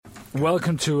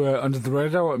Welcome to Under the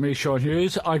Radar with me, Sean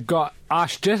Hughes. I got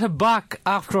Ash Ditta back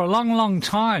after a long, long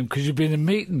time because you've been in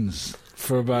meetings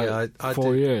for about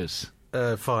 4 years.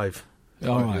 5.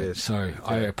 All right, years. sorry.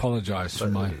 I apologise for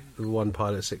my... One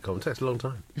pilot sitcom. It takes a long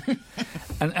time.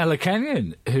 And Ella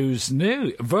Kenion, who's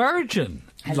new, virgin.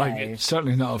 Hello. Like,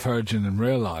 certainly not a virgin in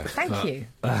real life. Thank you.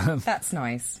 That's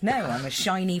nice. No, I'm a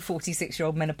shiny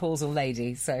 46-year-old menopausal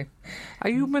lady, so... Are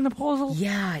you menopausal?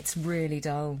 Yeah, it's really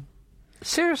dull.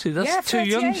 Seriously, that's too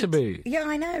young to be. Yeah,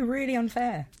 I know, really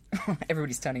unfair.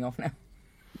 Everybody's turning off now.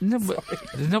 No, but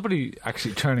there's nobody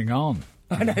actually turning on.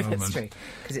 I know, that's true.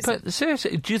 But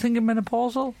seriously, do you think you're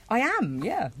menopausal? I am,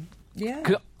 yeah. Yeah.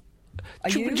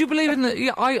 Do you believe in the...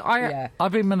 Yeah,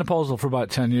 I've been menopausal for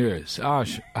about 10 years.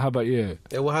 Ash, how about you?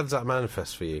 Yeah, well, how does that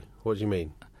manifest for you? What do you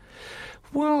mean?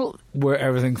 Well, where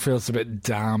everything feels a bit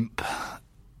damp.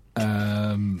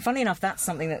 Funny enough, that's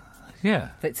something that... Yeah.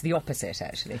 That's the opposite,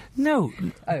 actually. No,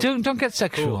 don't get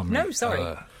sexual on me. No,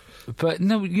 sorry. But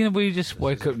no, you know, where you just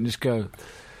wake up and just go...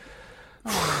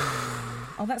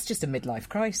 Oh, that's just a midlife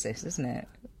crisis, isn't it?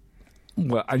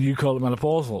 Well, and you call it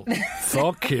menopausal.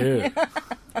 Fuck you.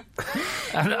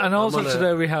 And also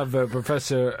today we have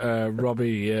Professor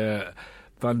Robbie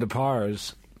van der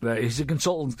Paars. He's a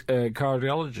consultant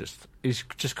cardiologist. He's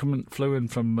just flew in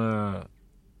from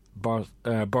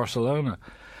Barcelona,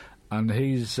 and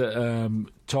he's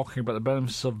talking about the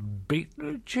benefits of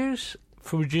beetroot juice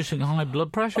for reducing high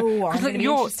blood pressure. Oh, I'm going to be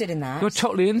interested in that. You're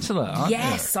totally into that, aren't you?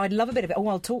 Yes, I'd love a bit of it. Oh,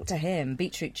 I'll talk to him.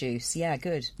 Beetroot juice, yeah,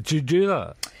 good. Do you do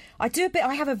that? I do a bit.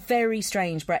 I have a very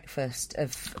strange breakfast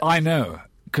of... I know,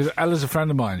 because Ella's a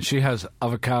friend of mine. She has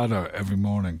avocado every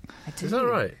morning. I do. Is that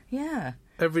right? Yeah.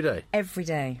 Every day? Every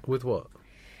day. With what?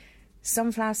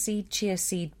 Sunflower seed, chia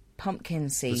seed, pumpkin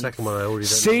seed. The second one I already don't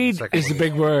Seed know. is the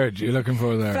big word you're looking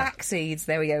for there. Flax seeds,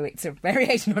 there we go. It's a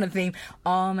variation on a theme.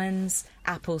 Almonds,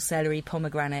 apple, celery,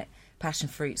 pomegranate, passion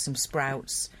fruit, some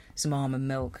sprouts, some almond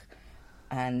milk,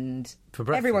 and for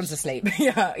breakfast? Everyone's asleep.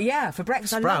 yeah, for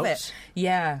breakfast. Sprouts? I love it.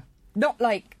 Yeah, not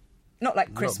like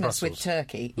Christmas with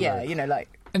turkey. No. Yeah, you know, like.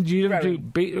 And do you ever do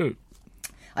beetroot?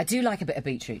 I do like a bit of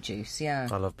beetroot juice. Yeah,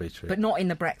 I love beetroot, but not in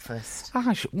the breakfast.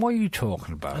 Ash, what are you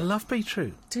talking about? I love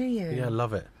beetroot. Do you? Yeah, I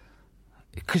love it.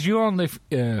 Because you're on the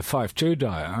 5-2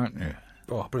 diet, aren't you?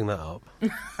 Oh, I'll bring that up.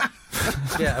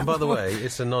 Yeah, and by the way,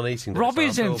 it's a non-eating day.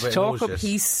 Robbie's so I feel in a bit to talk. nauseous.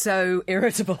 He's so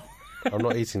irritable. I'm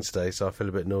not eating today, so I feel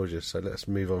a bit nauseous. So let's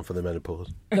move on from the menopause.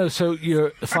 No, so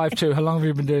you're 5'2". How long have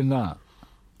you been doing that?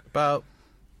 About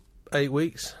 8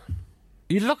 weeks.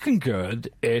 You're looking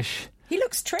good-ish. He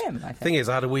looks trim, I think. Thing is,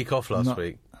 I had a week off last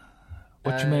week.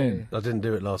 What do you mean? I didn't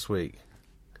do it last week.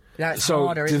 That's So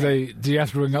harder, isn't it? do you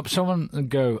have to ring up someone and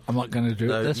go, I'm not going to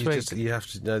do it this week? You have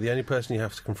to. No, the only person you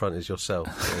have to confront is yourself.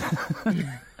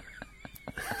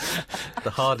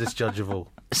 The hardest judge of all.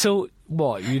 So,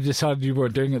 what, you decided you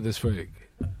weren't doing it this week?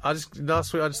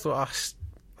 Last week I just thought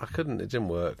I couldn't. It didn't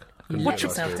work. I couldn't Let do it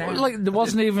last yourself week. down. Like, there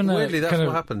wasn't even a... Weirdly, that's kind what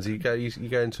of, happens. You go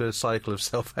into a cycle of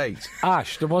self-hate.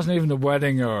 Ash, there wasn't even a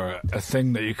wedding or a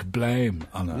thing that you could blame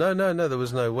on it. No. There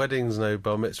was no weddings, no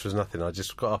bar mitzvahs, nothing. I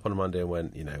just got up on a Monday and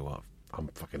went, you know what? I'm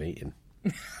fucking eating.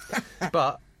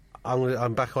 But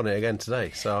I'm back on it again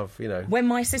today. So When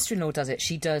my sister-in-law does it,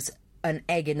 she does an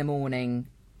egg in the morning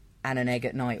and an egg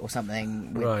at night or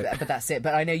something. Right. But that's it.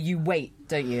 But I know you wait,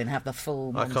 don't you, and have the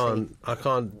full Monty. I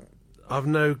can't. I've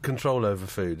no control over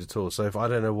food at all. So if I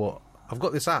don't know what. I've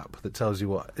got this app that tells you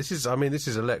what this is. I mean, this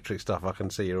is electric stuff. I can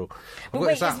see you all. I've got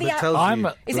this app that tells you.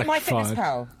 Is it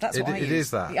MyFitnessPal? That's what I use. It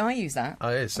is that. I use that. Oh,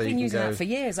 it is. So I've been using that for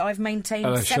years. I've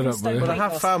maintained 7 stone Well, I weight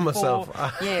have loss found for myself.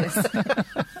 4 years.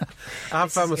 I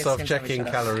have found myself gonna checking shut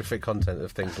up. calorific content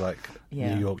of things like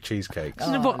New York cheesecakes.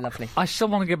 Oh, No, but lovely. I still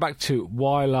want to get back to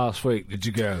why last week did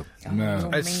you go? No.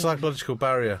 It's a psychological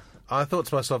barrier. I thought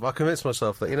to myself, I convinced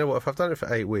myself that, you know what, if I've done it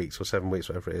for 8 weeks or 7 weeks,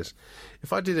 whatever it is,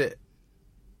 if I did it,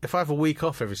 if I have a week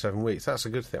off every 7 weeks, that's a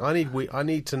good thing. I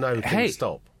need to know things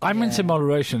stop. I'm into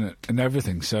moderation and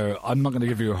everything, so I'm not going to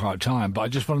give you a hard time, but I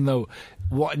just want to know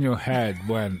what in your head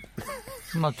when...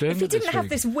 I'm not doing If he it this didn't have week.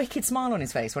 this wicked smile on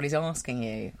his face while he's asking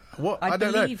you, What? I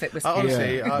don't believe know. it was...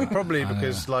 Honestly, probably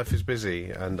because life is busy,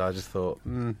 and I just thought,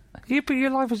 Yeah, but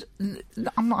your life is...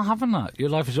 I'm not having that. Your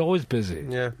life is always busy.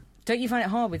 yeah. Don't you find it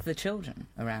hard with the children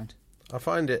around? I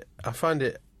find it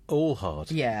all hard.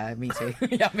 Yeah, me too.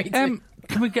 Yeah, me too.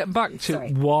 Can we get back to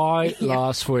Sorry. why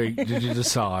last week did you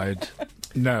decide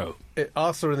no?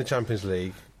 Arsenal in the Champions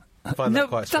League. I find No, that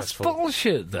quite that's stressful.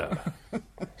 bullshit, though.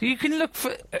 You can look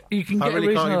for... You can I get really a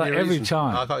reason can't for give that you a every reason.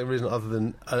 time. I can't give a reason other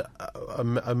than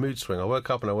a mood swing. I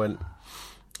woke up and I went,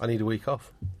 I need a week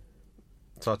off.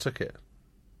 So I took it.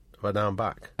 But now I'm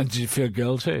back. And did you feel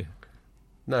guilty?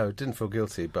 No, didn't feel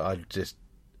guilty, but I just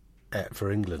ate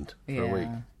for England for a week.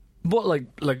 What,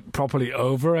 like properly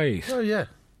overate? Oh, yeah.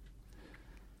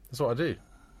 That's what I do.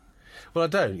 Well, I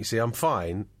don't. You see, I'm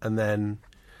fine, and then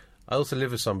I also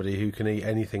live with somebody who can eat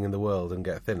anything in the world and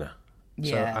get thinner.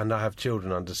 Yeah. So, and I have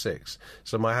children under 6.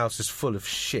 So my house is full of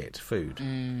shit food.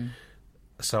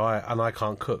 So I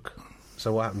can't cook.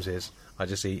 So what happens is I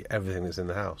just eat everything that's in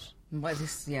the house. My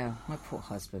poor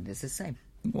husband is the same.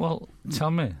 Well,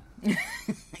 tell me.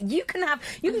 You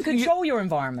can control your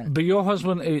environment. But your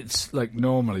husband eats like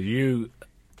normally. You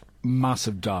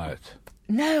massive diet.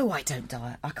 No, I don't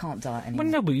diet. I can't diet anymore.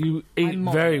 Well, no, but you eat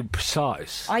very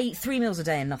precise. I eat 3 meals a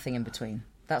day and nothing in between.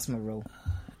 That's my rule.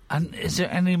 And is there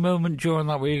any moment during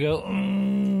that where you go,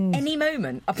 Any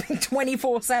moment. I've been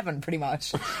 24/7 pretty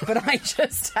much. But I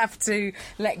just have to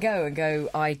let go and go,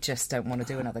 I just don't want to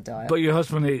do another diet. But your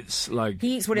husband eats like...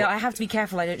 He eats what I have to be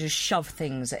careful I don't just shove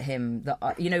things at him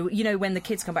that you know when the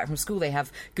kids come back from school they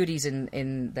have goodies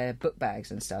in their book bags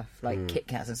and stuff, like Kit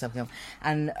Kats and stuff.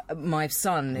 And my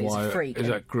son is a freak. Is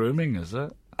that grooming, is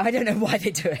it? I don't know why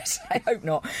they do it. I hope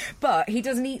not. But he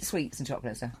doesn't eat sweets and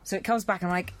chocolate stuff. So it comes back and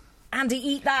I'm like, Andy,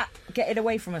 eat that. Get it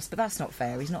away from us. But that's not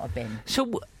fair. He's not a bin.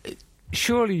 So,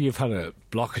 surely you've had a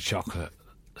block of chocolate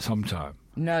sometime?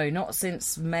 No, not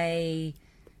since May.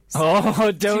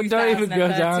 Oh, don't even go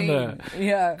down there.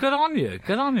 Yeah. Good on you.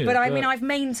 But I mean, I've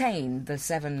maintained the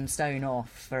 7 stone off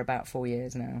for about 4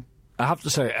 years now. I have to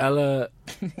say, Ella,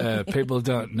 people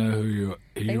don't know who you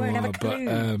They won't are, have a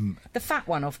clue. but... The fat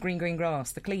one off Green Green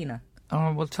Grass, the cleaner.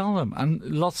 Oh, well, tell them. And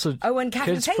lots of and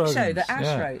Catherine kids' Tate show programs. that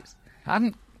Ash wrote.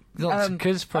 And lots of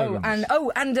kids' programs.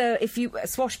 And if you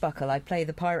Swashbuckle, I play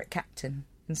the pirate captain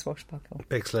in Swashbuckle.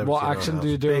 Big celebrity. What accent do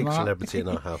you do in Big that? celebrity in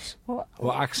our house.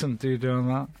 What accent do you do on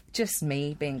that? Just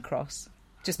me being cross.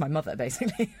 Just my mother,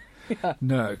 basically. Yeah.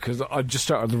 No, because I just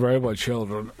started the Robot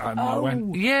Children, and I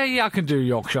went, yeah, I can do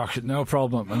Yorkshire accent, no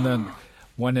problem. And then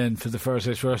went in for the first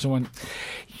express and went,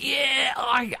 yeah,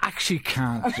 I actually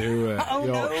can't do a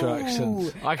Yorkshire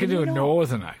accent. I can do a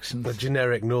Northern accent. A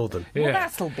generic Northern. Yeah. Well,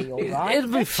 that'll be all right.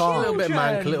 It'll be fine. A little bit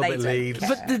mank, a little bit They Leeds. don't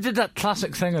But they did that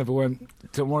classic thing of went,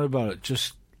 don't worry about it,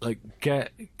 just like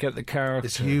get the character.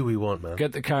 It's you we want, man.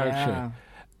 Get the character. Yeah.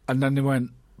 And then they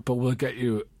went, but we'll get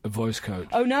you a voice coach.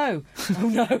 Oh no! Oh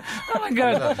no! Oh my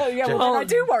God. Yeah, well, I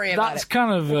do worry about That's it.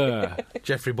 kind of...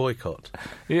 Jeffrey Boycott.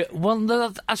 yeah, well,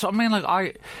 that's what I mean. Like,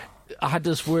 I had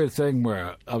this weird thing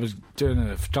where I was doing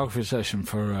a photography session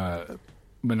for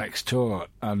my next tour,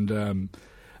 and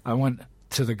I went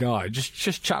to the guy,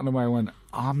 just chatting away. I went,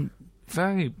 I'm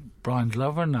very Brian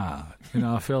Glover now. You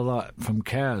know, I feel that from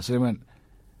Cares. He went,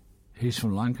 he's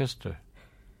from Lancaster.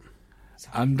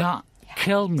 And that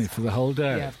killed me for the whole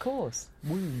day. Yeah, of course.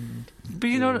 Wound. But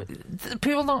you know,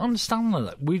 people don't understand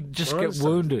that. We just get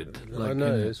wounded. Like, I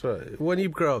know, you know. it's right. When you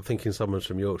grow up thinking someone's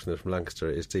from Yorkshire and they're from Lancaster,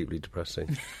 it is deeply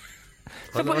depressing.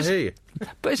 I hear you.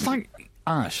 But it's like,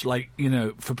 Ash, like, you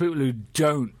know, for people who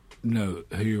don't know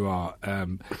who you are,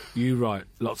 you write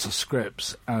lots of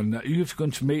scripts, and you have to go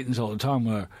into meetings all the time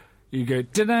where you go,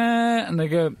 da-da, and they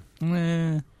go,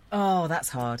 nah. Oh, that's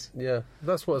hard. Yeah,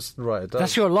 that's what's right.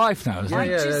 That's your life now, isn't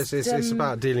it? It's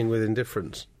about dealing with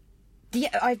indifference.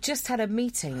 Yeah, I just had a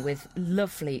meeting with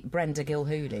lovely Brenda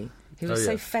Gilhooly, who was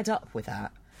so fed up with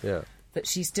that that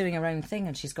she's doing her own thing,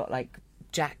 and she's got like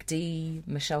Jack D,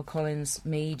 Michelle Collins,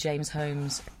 me, James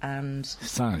Holmes, and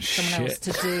someone else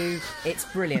to do. It's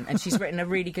brilliant, and she's written a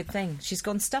really good thing. She's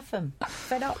gone stuff them.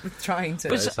 Fed up with trying to.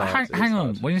 But hang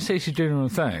on, when you say she's doing her own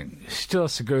thing, she still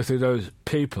has to go through those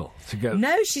people to get.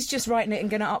 No, she's just writing it and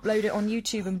going to upload it on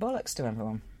YouTube and bollocks to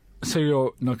everyone. So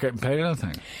you're not getting paid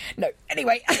anything? No.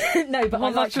 Anyway, no. But well, I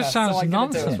like that just her, sounds so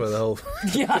nonsense. That's where the whole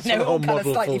I know, the whole kind of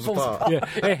model slightly falls falls apart.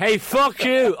 apart. Hey, fuck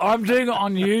you! I'm doing it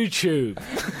on YouTube.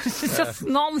 It's just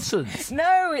nonsense.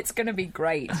 No, it's going to be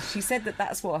great. She said that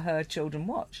that's what her children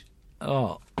watch.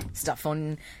 Oh, stuff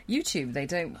on YouTube. They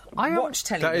don't watch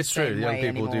telly. That the is true. same Young way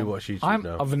people anymore. do watch YouTube I'm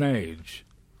now. of an age.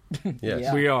 Yes.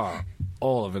 Yeah. We are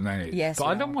all of an age. Yes, but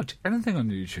we I don't are. watch anything on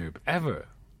YouTube ever.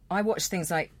 I watch things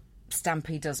like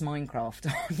Stampy Does Minecraft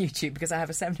on YouTube because I have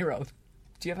a 7-year-old.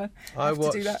 Do you ever have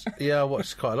to do that? Yeah, I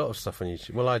watch quite a lot of stuff on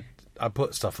YouTube. Well, I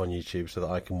put stuff on YouTube so that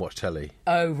I can watch telly.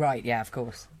 Oh, right, yeah, of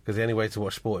course. Because the only way to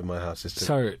watch sport in my house is to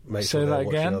Sorry, make say sure that they're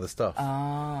watching again? other stuff.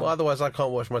 Well, otherwise I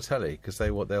can't watch my telly because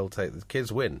they'll take the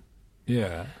kids win.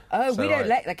 Yeah. Oh, So we don't I-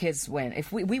 let the kids win.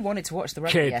 If we wanted to watch the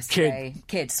rugby yesterday,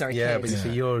 kids. Yeah, but you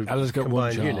see, you're Ella's got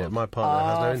one combined job. unit. My partner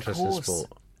has no of interest in course.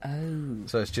 sport, Oh,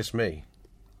 so it's just me.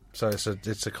 So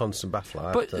it's a constant battle. I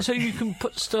have But to- so you can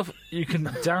put stuff, you can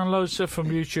download stuff from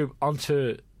YouTube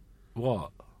onto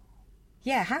what?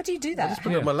 Yeah, how do you do I that? just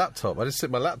put it on my laptop. I just sit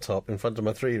my laptop in front of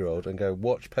my 3-year-old and go,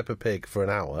 watch Peppa Pig for an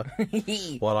hour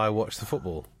while I watch the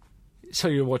football. So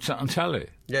you watch that on telly?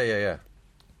 Yeah.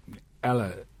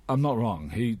 Ella, I'm not wrong.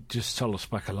 He just told a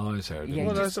speck of lies there. Yeah,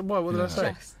 What did I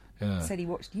say? Said he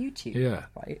watched YouTube. Yeah.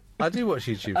 Right. I do watch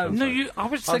YouTube. No, I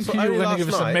was thinking you were going to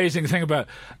give us an amazing thing about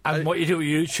what you do with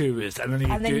YouTube is, and then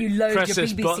you load press your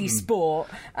this BBC button. Sport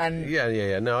and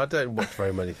Yeah. No, I don't watch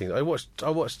very many things. I watch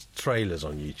trailers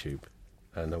on YouTube,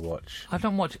 and I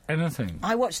don't watch anything.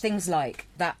 I watch things like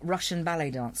that Russian ballet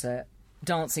dancer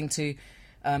dancing to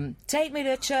 "Take Me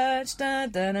to Church." Da,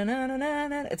 da, na, na, na, na,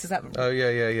 na. It's that. Oh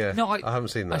yeah. No, I haven't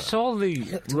seen that. I saw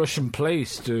the Russian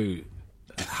police do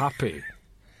Happy.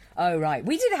 Oh right,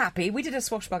 we did Happy. We did a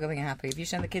swashbuckling Happy. Have you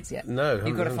shown the kids yet? No,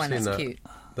 you've got to find that that's cute.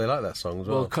 They like that song as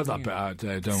well. Well, cut that bit out,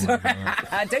 Dave. Don't worry about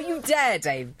that. Don't you dare,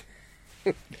 Dave.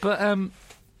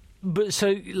 But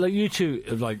so like you two,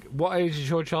 like what age is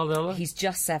your child, Ella? He's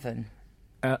just 7.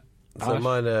 So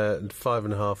mine are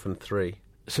 5.5 and 3.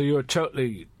 So you're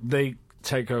totally. They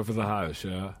take over the house,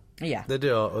 yeah. Yeah. They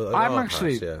do. I'm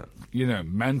actually, house, yeah.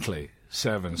 Mentally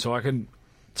 7, so I can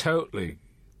totally.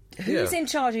 Who's in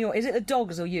charge of your... Is it the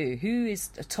dogs or you? Who is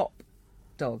a top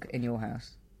dog in your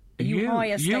house? Are you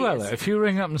higher status? You, Ella. If you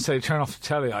ring up and say, turn off the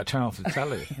telly, I turn off the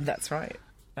telly. That's right.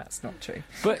 That's not true.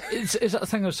 But is that a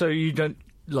thing of so you don't,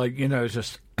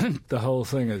 just the whole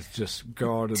thing is just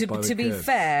guarded by the To be kid.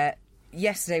 fair,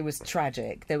 yesterday was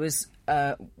tragic. There was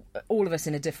all of us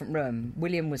in a different room.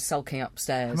 William was sulking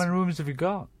upstairs. How many rooms have you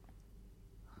got?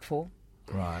 4.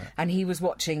 Right. And he was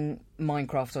watching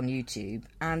Minecraft on YouTube.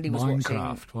 And he was watching...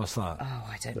 Minecraft? What's that? Oh,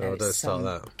 I don't know. don't It's start some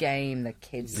that. game the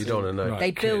kids... You don't want to know. Right.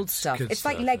 They build kids stuff. It's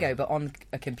like stuff, Lego, but on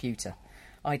a computer.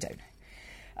 I don't know.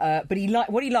 But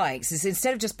what he likes is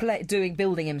instead of just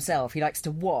building himself, he likes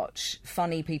to watch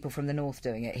funny people from the north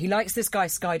doing it. He likes this guy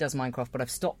Sky Does Minecraft, but I've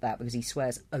stopped that because he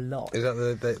swears a lot. Is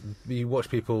that you watch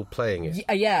people playing it?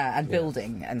 Yeah, and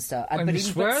building and stuff. And but he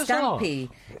swears a lot?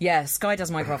 Yeah, Sky Does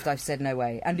Minecraft. I've said no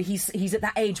way, and he's at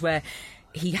that age where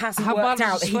he hasn't How worked bad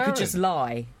is out that he swearing? could just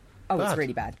lie. Oh, Bad. it's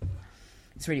really bad.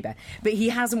 It's really bad. But he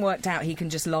hasn't worked out he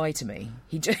can just lie to me.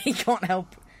 He can't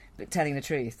help but telling the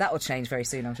truth. That will change very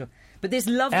soon, I'm sure. But this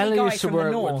lovely Ellie guy used to from the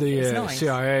work north with the is nice.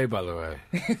 CIA, by the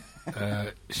way.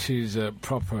 She's a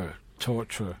proper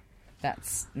torturer.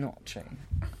 That's not true.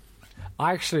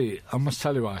 I must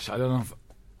tell you, Ash, I don't know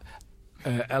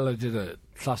if Ella did a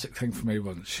classic thing for me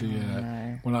once. She,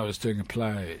 when I was doing a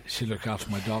play, she looked after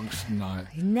my dogs and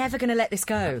You're never going to let this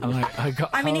go. And I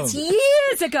got I mean, home. it's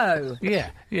years ago.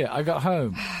 Yeah, I got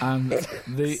home and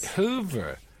the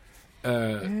Hoover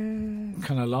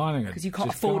kind of lining it. Because you can't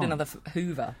just afford gone. another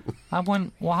Hoover. I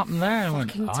went, what happened there? I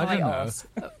went, Fucking I don't tight know. arse.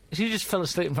 She just fell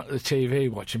asleep in front of the TV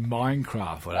watching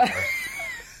Minecraft, whatever,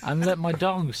 and let my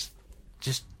dogs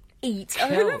just Eat a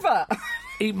Hoover.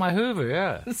 eat my Hoover.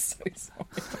 Yeah, So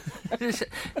sorry.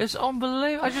 it's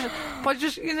unbelievable.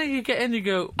 You get in, you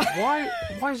go, why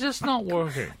is this not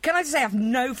working? Can I just say I have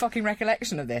no fucking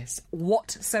recollection of this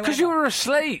whatsoever? Because you were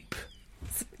asleep.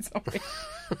 Sorry.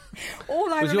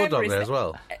 All I Was your remember dog is there that- as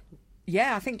well?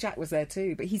 Yeah, I think Jack was there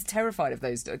too, but he's terrified of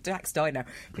those dogs. Jack's died now,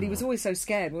 but he was always so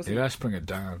scared, wasn't Yeah, let's bring it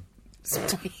down.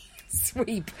 he?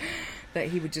 Sweep. That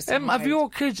he would just... Have your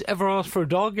kids ever asked for a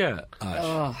dog yet, Ash?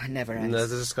 Oh, I never has. No,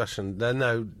 there's a discussion.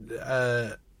 No,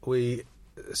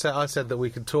 I said that we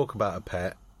could talk about a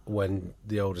pet when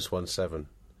the oldest one's 7.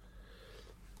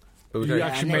 But we You don't-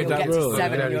 actually and then made you'll that get to rule.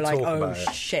 7 We and you're only like, talk oh, about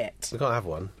it. shit. We can't have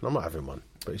one. I'm not having one.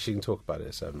 But she can talk about it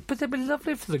at 7. But they'd be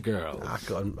lovely for the girls.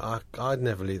 I'd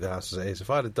never leave the house as it is. If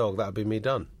I had a dog, that'd be me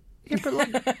done. Yeah, but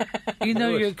like,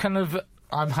 you're kind of.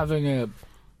 I'm having a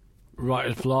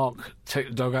writer's block. Take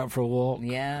the dog out for a walk.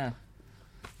 Yeah.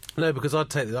 No, because I'd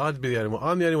be the only one.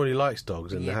 I'm the only one who likes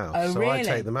dogs in the Yeah. house, Oh, so really? I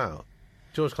take them out.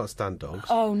 George can't stand dogs.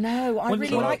 Oh, no, I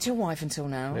really Well- liked your wife until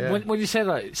now. Yeah. When you say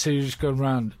that, so you're just going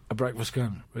round a breakfast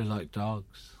going, really like dogs.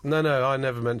 No, I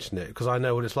never mention it because I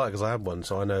know what it's like because I had one,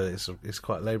 so I know it's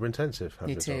quite labour intensive.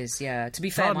 It is, yeah. To be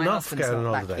It's fair, hard my enough husband's getting on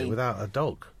not that holiday keen. without a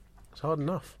dog. It's hard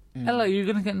enough. Ella, are you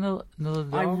going to get another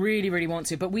dog? I really, really want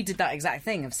to, but we did that exact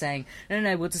thing of saying,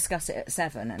 no, we'll discuss it at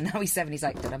 7, and now he's 7, he's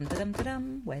like, da-dum, da-dum,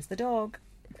 da-dum, where's the dog?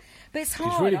 But it's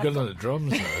hard. He's really good on the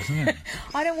drums, though, isn't he?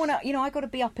 I don't want to, I've got to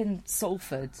be up in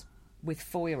Salford with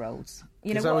 4-year-olds.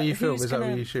 Is that where you film? Who's Is that where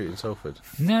gonna- you shoot in Salford?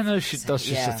 No, that's just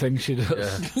Yeah. a thing she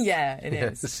does. Yeah, it Yeah,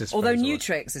 is. this is Although very New odd.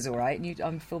 Tricks is all right.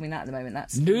 I'm filming that at the moment.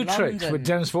 That's New London. Tricks with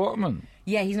Dennis Waterman.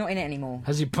 Yeah, he's not in it anymore.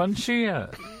 Has he punched you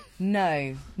yet?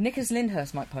 No. Nicholas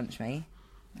Lyndhurst might punch me.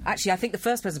 Actually, I think the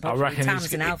first person I punched me reckon was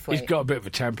Tamsin Althwaite. he's got a bit of a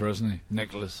temper, hasn't he,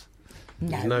 Nicholas?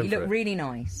 No, he looked really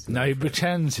nice. No, he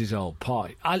pretends he's all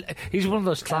pie. He's one of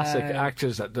those classic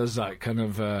actors that does that kind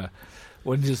of...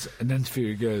 when there's an interview,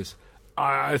 he goes,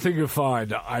 I think you'll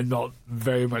find I'm not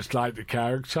very much like the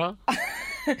character.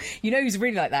 You know who's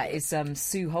really like that is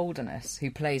Sue Holderness, who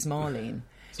plays Marlene.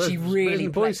 So she really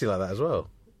plays like that as well.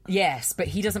 Yes, but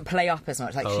he doesn't play up as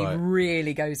much. She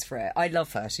really goes for it. I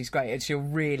love her. She's great, and she'll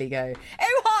really go,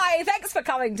 "Oh hi, thanks for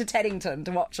coming to Teddington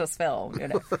to watch us film." You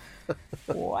know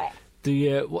what?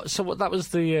 That was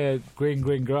the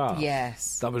green grass.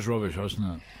 Yes, that was rubbish,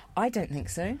 wasn't it? I don't think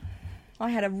so. I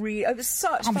had it was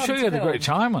such. I'm fun sure to you had film. a great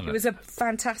time on it. It was a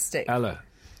fantastic. Ella,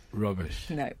 rubbish.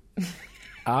 No.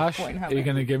 Ash, are you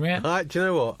going to give me it? Do you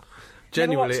know what?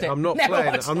 Genuinely, I'm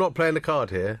not playing the card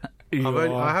here.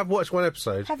 I have watched one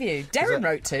episode. Have you? Darren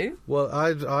wrote two. Well,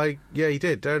 yeah, he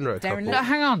did. Darren wrote a couple. No,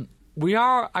 hang on. We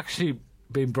are actually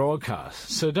being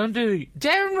broadcast, so don't do...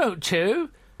 Darren wrote two.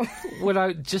 Would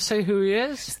I just say who he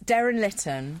is? Darren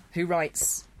Litton, who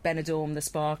writes Benidorm, The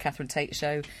Spa, Catherine Tate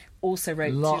Show, also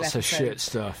wrote lots 2 episodes. of shit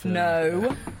stuff. Yeah.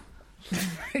 No.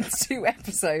 2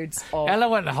 episodes of... Ella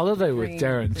went on holiday with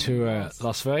Darren to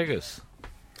Las Vegas.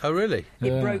 Oh, really?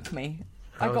 It broke me.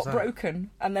 I got broken,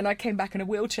 and then I came back in a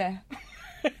wheelchair.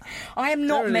 I am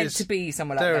not meant to be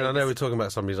somewhere like Darren, Vegas. I know we're talking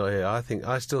about somebody who's not here.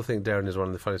 I still think Darren is one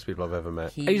of the funniest people I've ever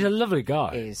met. He's a lovely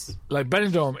guy. Is. Like,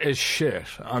 Benidorm is shit.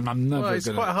 I'm never going to it's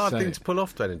quite a hard thing to pull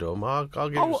off, Benidorm. I'll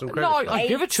give him some credit. No, for that. I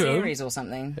give it to him. Series or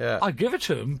something. Yeah. I give it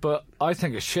to him, but I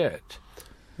think it's shit.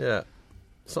 Yeah.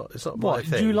 It's not my What,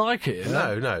 thing. do you like it?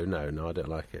 No, I don't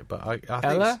like it. But I think...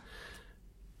 Ella?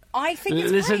 I think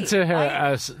it's Listen great. to her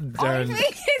as Darren... I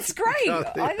think it's great.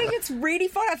 I think it's really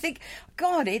fun. I think,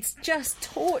 God, it's just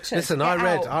torture. Listen,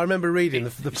 I remember reading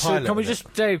the pilot. So can we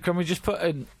just, Dave, put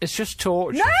in... It's just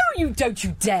torture. No, you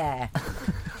dare.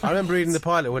 I remember reading the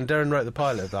pilot. When Darren wrote the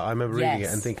pilot of that, I remember reading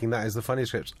it and thinking that is the funniest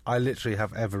script I literally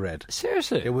have ever read.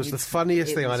 Seriously? It was the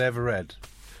funniest thing I'd ever read.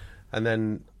 And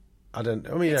then...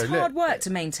 it's hard work to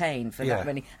maintain for that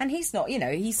many, and he's not. You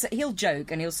know, he'll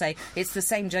joke and he'll say it's the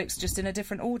same jokes just in a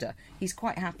different order. He's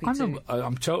quite happy to.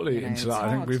 I'm totally into that.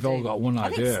 I think we've all got one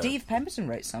idea. I think Steve Pemberton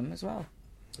wrote some as well.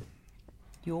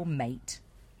 Your mate.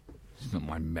 He's not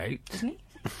my mate. Isn't he?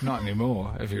 Not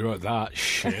anymore. If he wrote that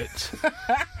shit.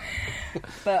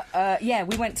 But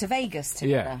we went to Vegas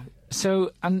together. Yeah.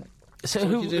 So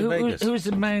who was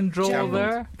the main draw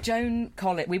there? Joan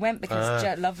Collins. We went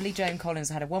because lovely Joan Collins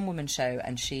had a one-woman show,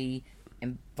 and she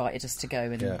invited us to go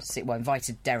and see. Well,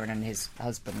 invited Darren and his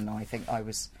husband, and I think I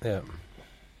was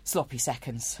sloppy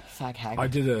seconds, fag hag. I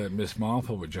did a Miss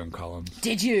Marple with Joan Collins.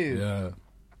 Did you? Yeah.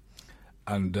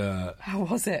 And how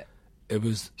was it? It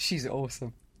was. She's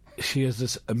awesome. She has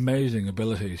this amazing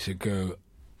ability to go,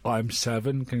 "I'm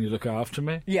 7. Can you look after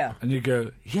me?" Yeah. And you go,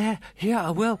 "Yeah,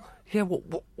 I will." Yeah,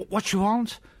 what you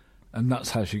want? And that's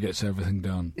how she gets everything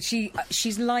done.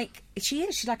 She's like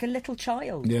a little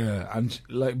child. Yeah, and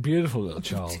like beautiful little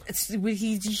child. With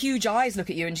huge eyes, look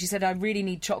at you, and she said, "I really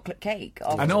need chocolate cake."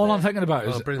 And all I'm thinking about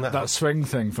is that swing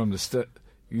thing from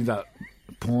that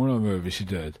porno movie she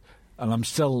did, and I'm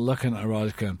still looking at her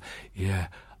eyes, going, "Yeah,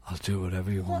 I'll do whatever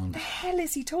you want." What the hell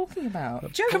is he talking about?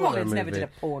 Joe Collins never did a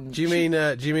porn. Do you mean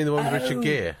the one with Richard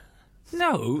Gere?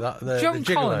 No, Joan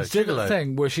Collins did a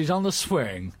thing where she's on the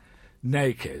swing,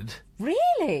 naked.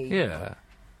 Really? Yeah.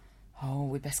 Oh,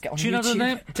 we best get on. Do you know the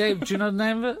name, Dave? Do you know the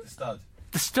name of it?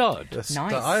 The Stud. Nice.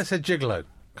 I said Gigolo.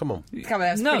 Come on.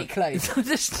 That's pretty close.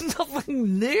 There's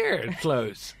nothing near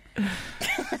close.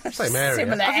 Same area.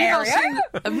 Similar area.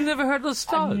 Have you never heard of the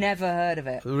Stud? I've never heard of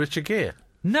it. Richard Gere.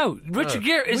 No, Richard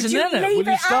Gere isn't in it. Will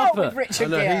you stop it? Richard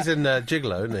Gere? He's in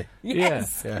Gigolo, isn't he?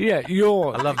 Yes. Yeah.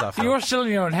 You're. I love that film. You're still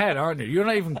in your own head, aren't you? You're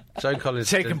not even Joan Collins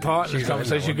taking part in this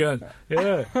conversation. Going,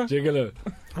 yeah, Gigolo.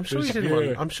 I'm sure he's in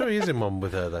one. I'm sure he is in one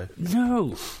with her though.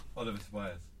 No. Oliver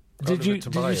Tobias. Did you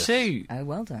see? Oh,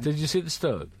 well done. Did you see the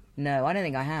Stud? No, I don't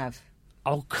think I have.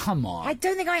 Oh, come on. I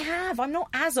don't think I have. I'm not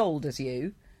as old as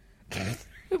you.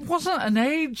 It wasn't an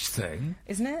age thing.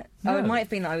 Isn't it? No. Oh, it might have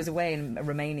been that I was away in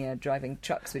Romania driving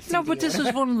trucks with... No, but this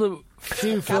is one of the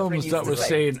few films that was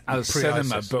seen as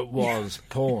cinema but was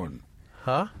porn.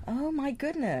 Huh? Oh, my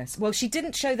goodness. Well, she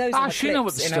didn't show those in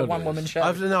her one-woman show.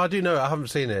 I do know it. I haven't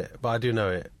seen it, but I do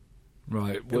know it.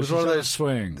 Right. It was one of those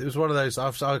swing. It was one of those.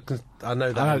 I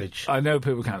know that image. I know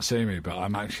people can't see me, but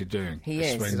I'm actually doing. He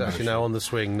is. He's actually now on the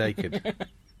swing, naked,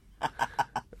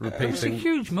 repeating. It was a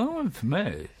huge moment for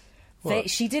me.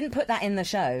 She didn't put that in the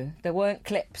show. There weren't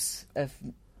clips of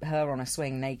her on a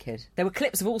swing naked. There were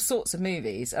clips of all sorts of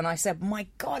movies, and I said, "My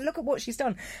God, look at what she's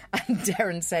done." And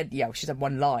Darren said, "Yeah, well, she's had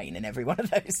one line in every one of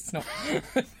those." It's not.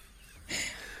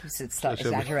 It's a slight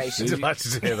exaggeration.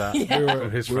 Delighted to hear that.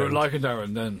 We were liking Darren,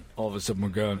 and then all of a sudden we're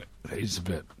going, he's a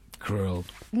bit cruel.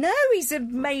 No, he's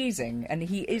amazing, and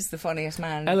he is the funniest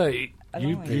man. Ella,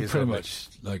 you pretty much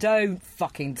don't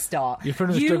fucking start. You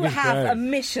pretty much you have a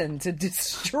mission to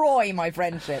destroy my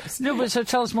friendships. No, but so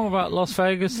tell us more about Las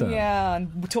Vegas, then. Yeah,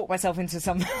 and talk myself into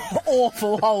some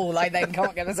awful hole I then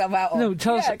can't get myself out of. No,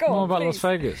 tell us more about Las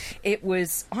Vegas. It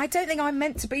was. I don't think I'm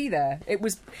meant to be there. It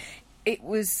was.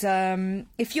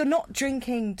 If you're not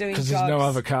drinking, doing drugs, because there's no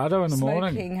avocado in the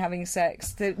morning, smoking, having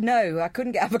sex. No, I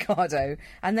couldn't get avocado,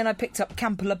 and then I picked up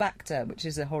Campylobacter, which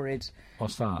is a horrid.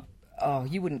 What's that? Oh,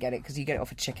 you wouldn't get it because you get it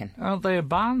off a chicken. Aren't they a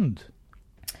band?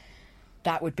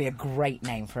 That would be a great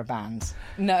name for a band.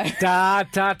 No. Da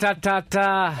da da da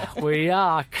da. We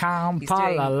are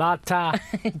Campylobacter.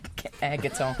 Air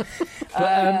guitar.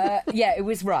 Yeah, it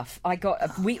was rough.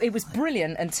 It was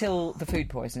brilliant until the food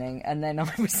poisoning, and then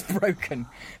I was broken.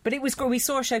 But it was. We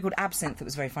saw a show called Absinthe that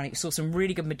was very funny. We saw some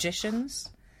really good magicians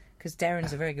because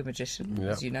Darren's a very good magician,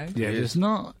 as you know. Yeah, it's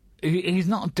not. He's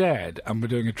not dead, and we're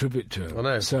doing a tribute to him. I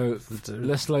know. So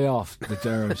let's lay off the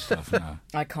Darren stuff now.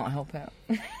 I can't help it.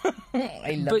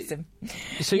 He loves him.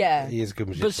 So, yeah, he is a good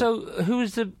magician. But so, who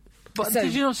is the? But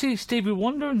did you not see Stevie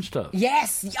Wonder and stuff?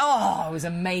 Yes. Oh, it was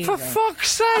amazing. For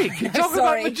fuck's sake! You're talking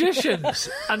about magicians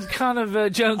and kind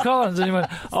of Joan Collins, and you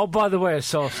went, "Oh, by the way, I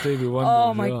saw Stevie Wonder."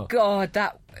 Oh my God,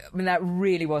 that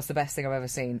really was the best thing I've ever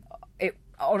seen. It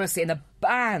honestly, and the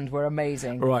band were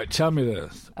amazing. Right, tell me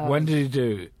this: when did he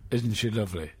do Isn't She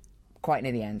Lovely? Quite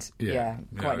near the end. Yeah,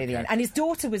 quite near the end. And his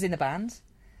daughter was in the band.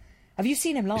 Have you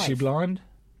seen him live? Is she blind?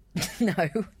 No.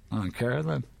 I don't care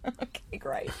then. Okay,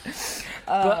 great.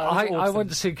 But I went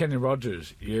to see Kenny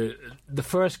Rogers. The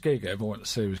first gig I ever went to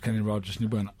see was Kenny Rogers, and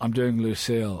he went, "I'm doing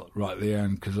Lucille right at the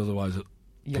end because otherwise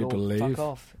people leave." Fuck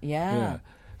off. Yeah.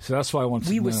 So that's why I wanted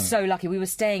to know. We were so lucky. We were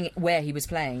staying where he was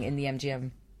playing in the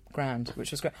MGM Grand,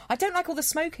 which was great. I don't like all the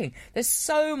smoking. There's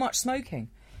so much smoking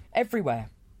everywhere.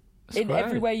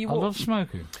 Everywhere you walk. I love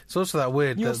smoking. It's also that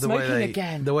weird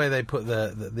the way they put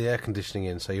the air conditioning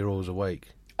in, so you're always awake.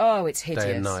 Oh, it's hideous.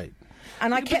 Day and night.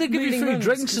 And I kept they give you free rooms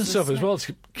drinks and stuff as well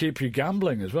to keep you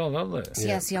gambling as well, don't they?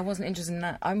 Yeah, see, I wasn't interested in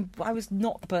that. I was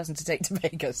not the person to take to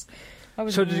Vegas. I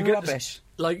was so did you rubbish.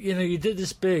 You did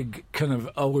this big kind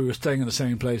of, we were staying in the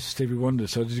same place as Stevie Wonder,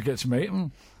 so did you get to meet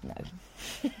him? No.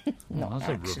 That's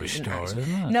a rubbish story, isn't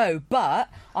it? No, but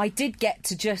I did get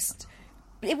to just...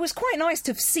 It was quite nice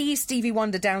to see Stevie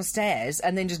Wonder downstairs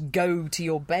and then just go to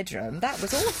your bedroom. That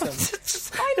was awesome. It's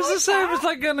the same as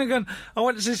like going, I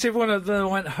went to see Stevie Wonder, then I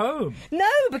went home.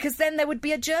 No, because then there would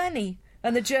be a journey.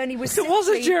 And the journey was there was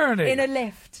a journey in a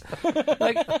lift.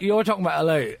 Like, you're talking about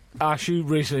LA. Ash, you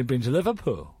recently been to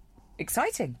Liverpool.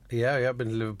 Exciting. Yeah, I've been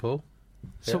to Liverpool.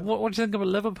 So what do you think about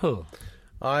Liverpool?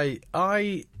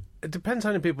 It depends how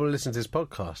many people listen to this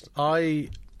podcast.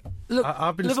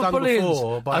 I've been stung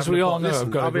Liverpoolians, before. as we all know,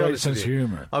 have got a great sense of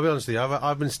humour. I'll be honest with you,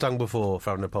 I've been stung before for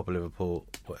having a pop at Liverpool,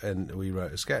 and we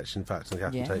wrote a sketch, in fact, on the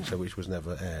Catherine Tate show, which was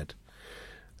never aired.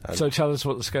 So tell us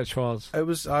what the sketch was.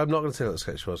 I'm not going to tell you what the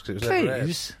sketch was because it was never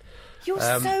aired. You're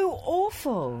so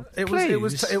awful. It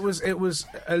was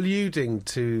alluding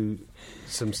to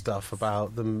some stuff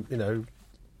about them,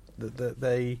 that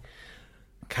they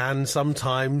can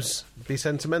sometimes be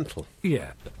sentimental.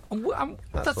 Yeah,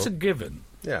 that's a given.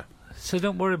 Yeah. So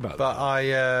don't worry about that.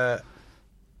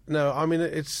 But no, I mean,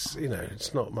 it's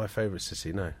not my favourite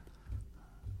city, no.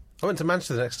 I went to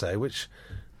Manchester the next day, which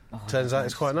turns out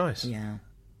is quite nice. Yeah.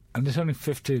 And it's only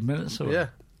 15 minutes away. Yeah.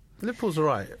 Liverpool's all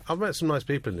right. I've met some nice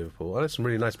people in Liverpool. I know some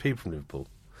really nice people from Liverpool.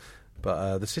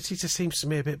 But the city just seems to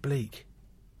me a bit bleak,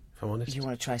 if I'm honest. You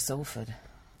want to try Salford?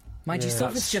 Mind you,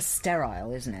 Salford's just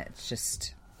sterile, isn't it? It's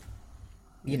just...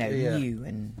 new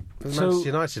and... Manchester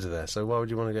United are there, so why would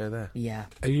you want to go there? Yeah.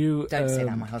 Are you... Don't say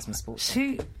that, my husband's sports.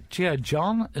 See, Jihad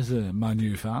John is a Man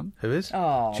U fan. Who is?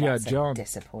 Oh, Jihad that's John. a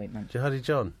disappointment. Jihadi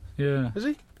John? Yeah. Is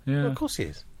he? Yeah. Well, of course he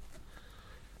is.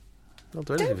 They'll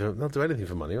do anything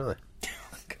for money, won't they?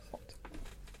 Oh, God.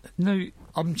 No,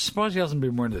 I'm surprised he hasn't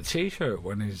been wearing the T-shirt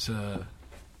when he's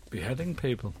beheading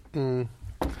people.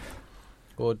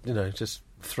 Or, just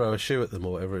throw a shoe at them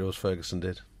or whatever it was Ferguson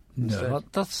did. No,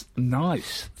 that's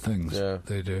nice things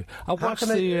they do. How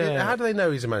do they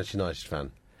know he's a Manchester United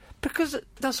fan? Because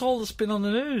that's all that's been on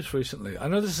the news recently. I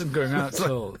know this isn't going out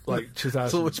till like 2000.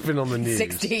 It's all that's been on the news.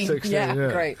 16 yeah,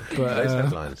 great. But those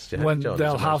headlines, when John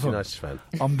they'll have him fan.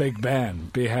 on Big Ben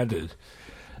beheaded.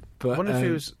 But I wonder if he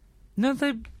was. No,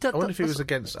 I wonder if he was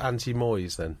against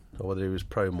anti-Moyes then, or whether he was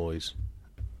pro-Moyes.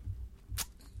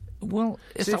 Well,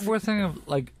 it's that weird thing of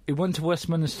like he went to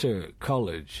Westminster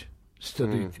College,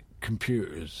 studied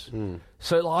computers.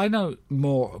 So I know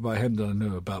more about him than I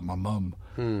know about my mum.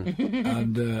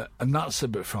 And that's a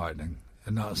bit frightening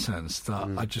in that sense, that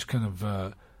I just kind of...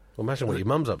 well, imagine what your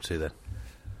mum's up to then.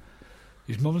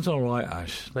 His mum's all right,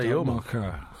 Ash. No, your mum.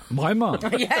 My mum?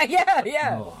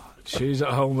 yeah. Oh, she's at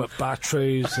home at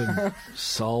batteries and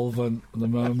solvent at the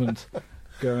moment,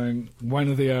 going, when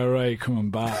are the IRA coming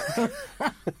back?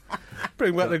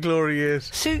 Bring back the glory years.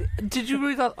 See, did you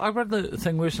read that? I read the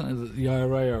thing recently that the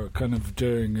IRA are kind of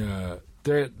doing...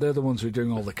 they're the ones who are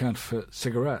doing all the counterfeit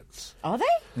cigarettes. Are they?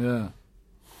 Yeah.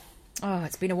 Oh,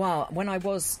 it's been a while. When I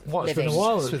was What, it's living... been a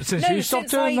while since you stopped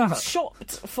doing I that?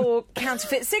 shopped for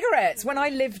counterfeit cigarettes. When I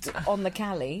lived on the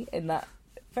Cali, in that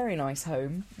very nice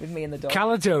home with me and the dog.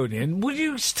 Caledonian, would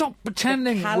you stop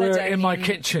pretending we're in my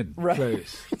kitchen,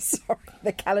 please? Sorry,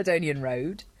 the Caledonian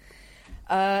Road.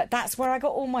 That's where I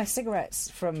got all my cigarettes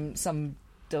from, some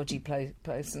dodgy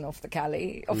person off the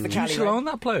Cali. Do you still own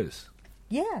that place?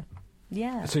 Yeah.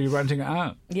 So you're renting it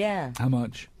out? Yeah. How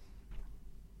much?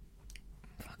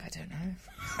 I don't know.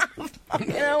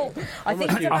 You know, I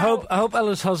think it's I about... hope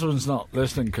Ella's husband's not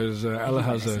listening, because Ella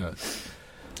has a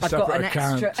I've got separate an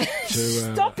account extra...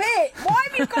 to... Stop it! Why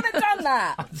have you gone and done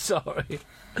that? I'm sorry.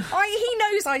 He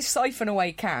knows I siphon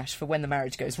away cash for when the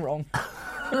marriage goes wrong.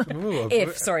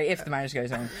 If the marriage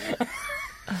goes wrong.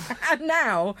 And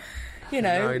now, you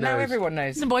know, now everyone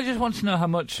knows. No, but I just want to know how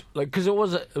much, like, because it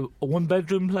was a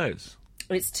one-bedroom place.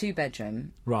 It's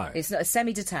 2-bedroom. Right. It's a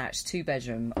semi-detached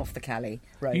 2-bedroom off the Cali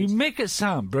Road. You make it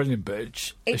sound brilliant,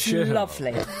 bitch. It's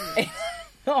lovely.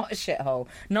 Not a shithole.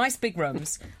 Nice big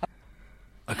rooms.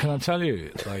 Can I tell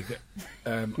you, like,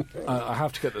 I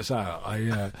have to get this out.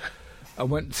 I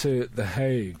went to The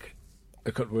Hague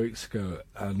a couple of weeks ago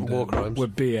and War crimes.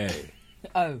 with BA.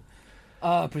 Oh,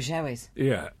 British Airways.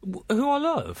 Yeah, who I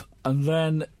love. And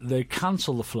then they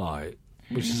cancelled the flight,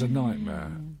 which is a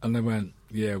nightmare. And they went,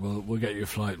 yeah, we'll get you a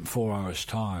flight in 4 hours'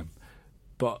 time.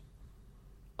 But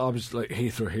I was like,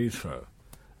 Heathrow.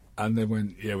 And they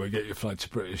went, yeah, we'll get you a flight to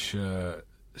British... they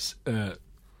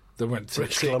went to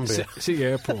British Columbia. City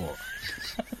Airport.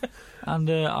 And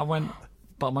I went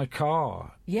by my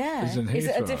car. Yeah. Is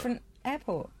it a different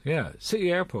airport? Yeah, City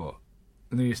Airport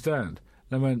in the East End.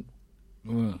 And I went...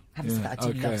 Having said that,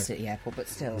 I do love City Airport, but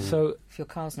still, so, if your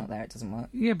car's not there, it doesn't work.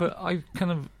 Yeah, but I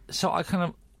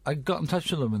got in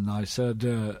touch with them and I said,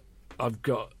 I've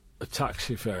got a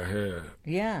taxi fare here.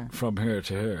 Yeah. From here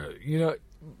to here. You know,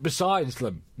 besides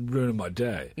like, ruining my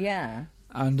day. Yeah.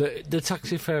 And the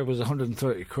taxi fare was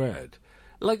 130 quid.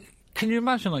 Like, can you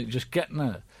imagine, like, just getting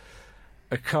a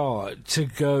car to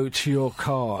go to your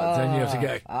car, then you have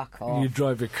to you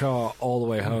drive your car all the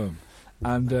way home.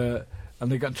 And they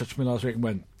got in touch with me last week and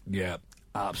went, yeah,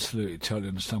 absolutely, totally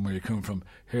understand where you're coming from.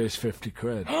 Here's 50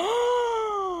 quid.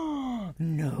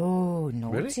 No,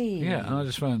 naughty. Really? Yeah, and I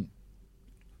just went,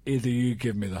 either you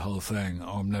give me the whole thing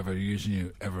or I'm never using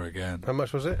you ever again. How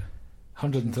much was it?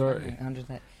 130.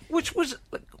 130. Which was,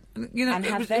 you know...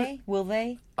 And will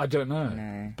they? I don't know.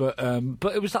 No.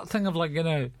 But it was that thing of, like, you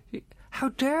know, how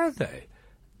dare they?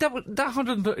 That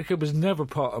 130 quid was never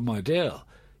part of my deal.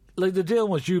 Like, the deal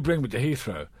was you bring me to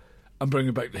Heathrow and bring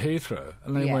it back to Heathrow.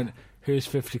 And they went, here's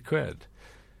 50 quid.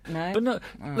 No. But no,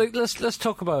 like, let's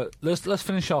talk about... Let's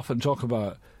finish off and talk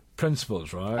about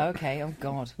principles, right? Okay, oh,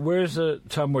 God. Where's the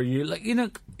time where you, like, you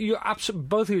know, you're absolutely...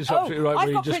 Both of you are absolutely right where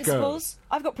you just principles.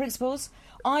 I've got principles.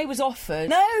 I was offered...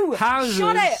 No! Houses.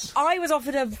 Shut it! I was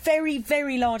offered a very,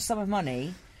 very large sum of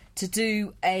money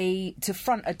to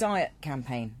front a diet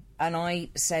campaign. And I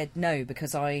said no,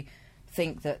 because I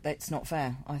think that that's not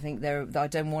fair. I think I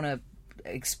don't want to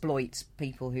exploit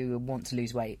people who want to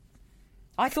lose weight.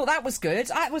 I thought that was good.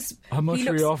 How much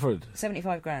were you offered?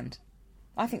 75 grand.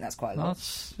 I think that's quite a lot.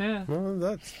 That's, yeah.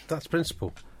 Well, that's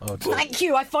principle. Thank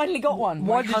you, I finally got one.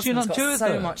 Why My did you not husband's do got it, so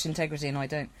though? much integrity and I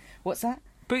don't. What's that?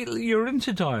 But you're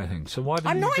into dieting, so why didn't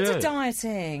I'm you not do into it?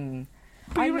 dieting.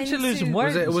 But you're into losing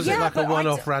weight. Was it like a but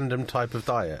one-off random type of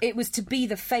diet? It was to be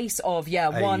the face of,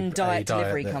 one diet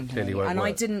delivery company. And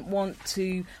I didn't want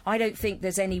to... I don't think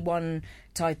there's any one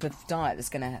type of diet that's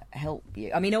going to help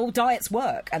you. I mean, all diets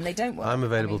work, and they don't work. I'm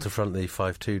available to front the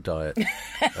 5-2 diet.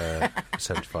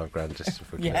 75 grand, just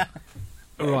for yeah.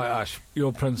 Right, Ash,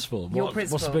 your principle.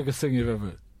 Principle. What's the biggest thing you've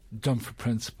ever done for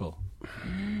principle?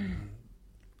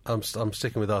 I'm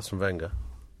sticking with Arsene Wenger.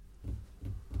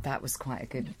 That was quite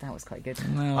good.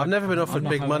 No, I've never been offered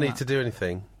big money to do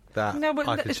anything that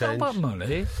I could it's change. not about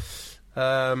money.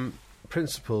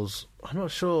 Principles, I'm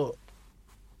not sure.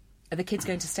 Are the kids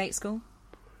going to state school?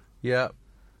 Yeah.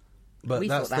 But We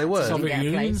that's, thought they that weren't. didn't Soviet get a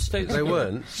Union place. state They school.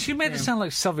 weren't. She made it sound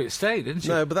like Soviet state, didn't she?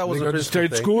 No, but that wasn't They a got a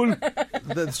principal state thing.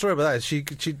 school. The story about that is she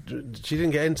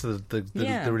didn't get into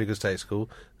the really good state school,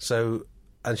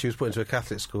 and she was put into a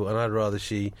Catholic school, and I'd rather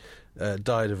she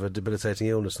died of a debilitating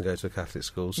illness than go to a Catholic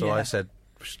school. So I said,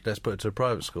 let's put her to a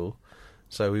private school.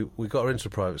 So we got her into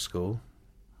a private school,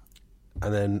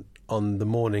 and then on the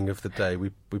morning of the day we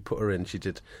put her in. She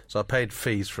did. So I paid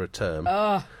fees for a term.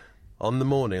 On the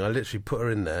morning, I literally put her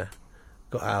in there.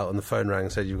 Got out and the phone rang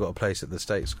and said you've got a place at the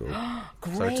state school.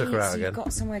 Great, so I took her out again. You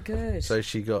got somewhere good. So it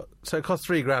cost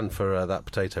 $3,000 for that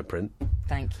potato print.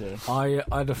 Thank you. I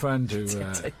had a friend who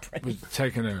was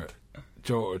taking her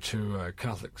daughter to a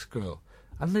Catholic school,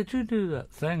 and they do that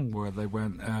thing where they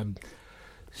went,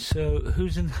 so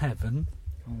who's in heaven?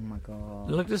 Oh my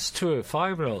God. Like, this is to a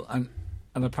 5-year-old, and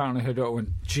apparently her daughter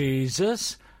went,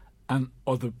 Jesus and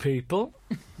other people.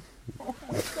 Oh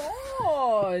my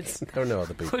God. There are no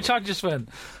other people. Which I just went,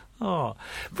 oh.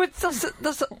 But that's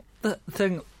the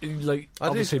thing, like,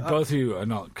 obviously both of you are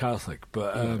not Catholic,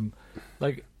 but,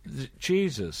 like,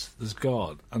 Jesus, there's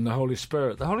God, and the Holy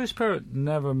Spirit. The Holy Spirit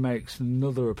never makes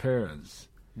another appearance.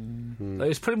 Like,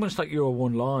 it's pretty much like your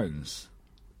one lines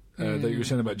that you were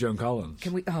saying about Joan Collins.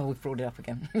 We've brought it up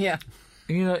again. Yeah.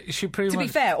 You know, she pretty To much...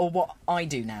 be fair, or what I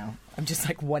do now. I'm just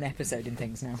like one episode in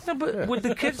things now. No, but with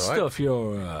the kids stuff,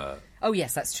 you're... Oh,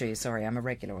 yes, that's true. Sorry, I'm a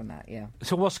regular on that, yeah.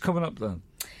 So what's coming up then?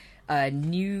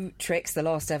 New Tricks, the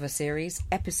last ever series.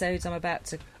 Episodes I'm about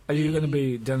to... Are you going to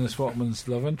be Dennis Watman's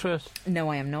love interest? No,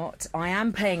 I am not. I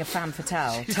am playing a femme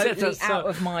fatale, She said totally that so- out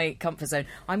of my comfort zone.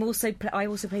 I also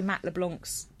play Matt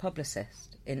LeBlanc's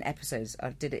publicist in episodes. I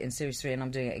did it in Series 3 and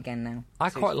I'm doing it again now. I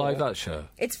Series quite like 4. that show.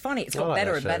 It's funny. It's I got like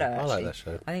better that and show. better, I actually. like that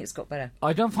show. I think it's got better.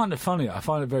 I don't find it funny. I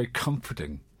find it very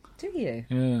comforting. Do you?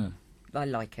 Yeah. I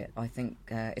like it. I think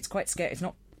it's quite scary. It's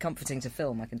not comforting to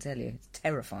film, I can tell you. It's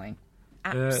terrifying.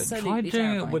 Try Absolutely doing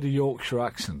terrifying. it with a Yorkshire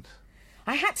accent.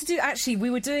 I had to do, actually,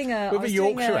 we were doing a... With I was a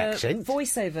doing Yorkshire accent?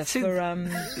 voiceover See, for,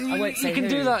 I won't say You can who.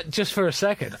 do that just for a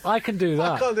second. I can do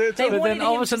that. I can't do it They at all. But wanted then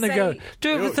all of him a sudden to they go, say- do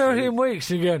it for Yorkshire. 13 weeks.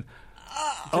 And you're going,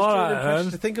 all right,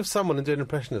 To think of someone and do an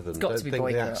impression of them. It's got Don't to be think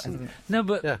the boycott, accent. hasn't it? no,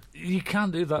 but Yeah. you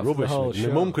can't do that for Rubbish. the whole My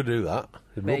show. mum could do that.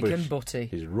 He's Bacon rubbish. butty.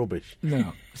 He's rubbish.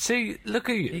 No. See, look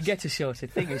at you. You get a shot of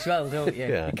thing as well, don't you?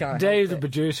 Yeah. You can't Dave, the help it.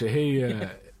 producer,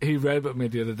 he read at me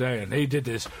the other day, and he did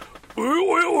this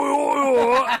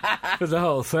for the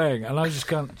whole thing, and I was just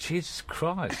going, Jesus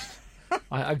Christ,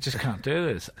 I just can't do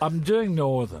this. I'm doing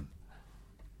Northern,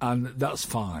 and that's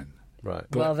fine. Right.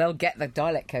 Well, they'll get the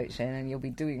dialect coach in and you'll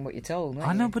be doing what you're told, won't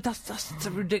I know, you? but that's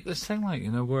a ridiculous thing, like,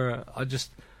 you know, where I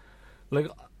just, like,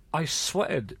 I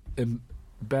sweated in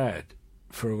bed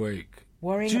for a week.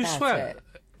 Worrying Do you about sweat?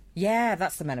 it. Yeah,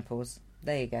 that's the menopause.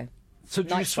 There you go. So do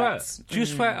you Night sweat? sweats. Do you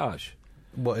sweat, Ash?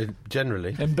 What,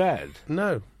 generally? In bed?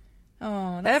 No.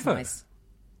 Oh, that's Ever? nice.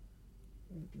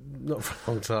 Not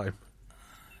for a long time.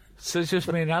 So it's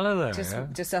just me and Ella there, Just, yeah?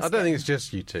 just us I don't think getting- it's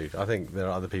just you two. I think there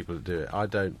are other people that do it. I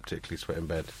don't particularly sweat in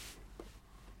bed.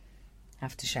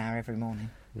 have to shower every morning.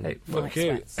 Hey, Night fuck you.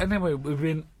 sweats. Anyway, we've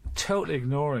been totally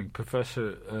ignoring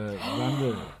Professor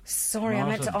Vander. Sorry, I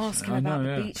meant to Martins. ask him I know, about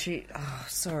yeah. the beetroot. Oh,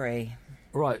 sorry.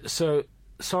 Right, so,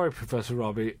 sorry, Professor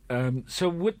Robbie. So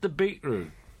with the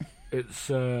beetroot, it's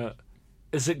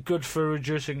is it good for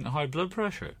reducing high blood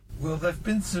pressure? Well, there've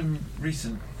been some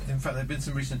recent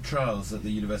trials at the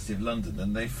University of London,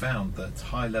 and they found that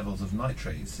high levels of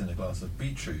nitrates in a glass of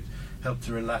beetroot help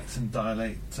to relax and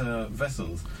dilate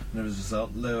vessels, and as a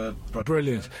result, lower blood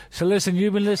Brilliant. pressure. So listen,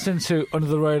 you've been listening to Under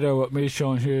the Radar with me,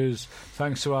 Sean Hughes.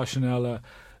 Thanks to Ash and Ella.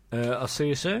 I'll see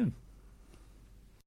you soon.